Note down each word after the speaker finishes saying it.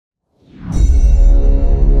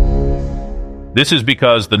This is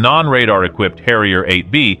because the non-radar-equipped Harrier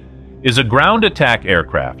 8B is a ground attack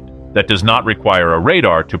aircraft that does not require a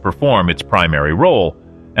radar to perform its primary role,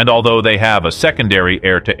 and although they have a secondary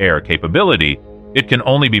air-to-air capability, it can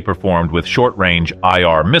only be performed with short-range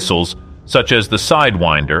IR missiles such as the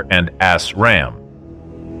Sidewinder and ASRAM.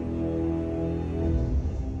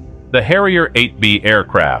 The Harrier 8B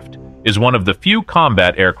aircraft is one of the few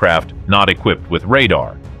combat aircraft not equipped with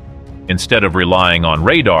radar. Instead of relying on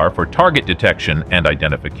radar for target detection and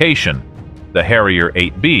identification, the Harrier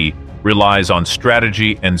 8B relies on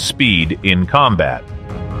strategy and speed in combat.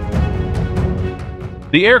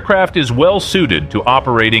 The aircraft is well suited to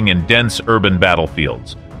operating in dense urban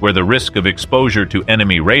battlefields, where the risk of exposure to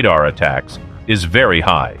enemy radar attacks is very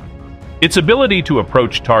high. Its ability to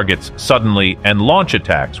approach targets suddenly and launch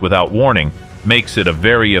attacks without warning makes it a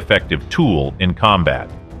very effective tool in combat.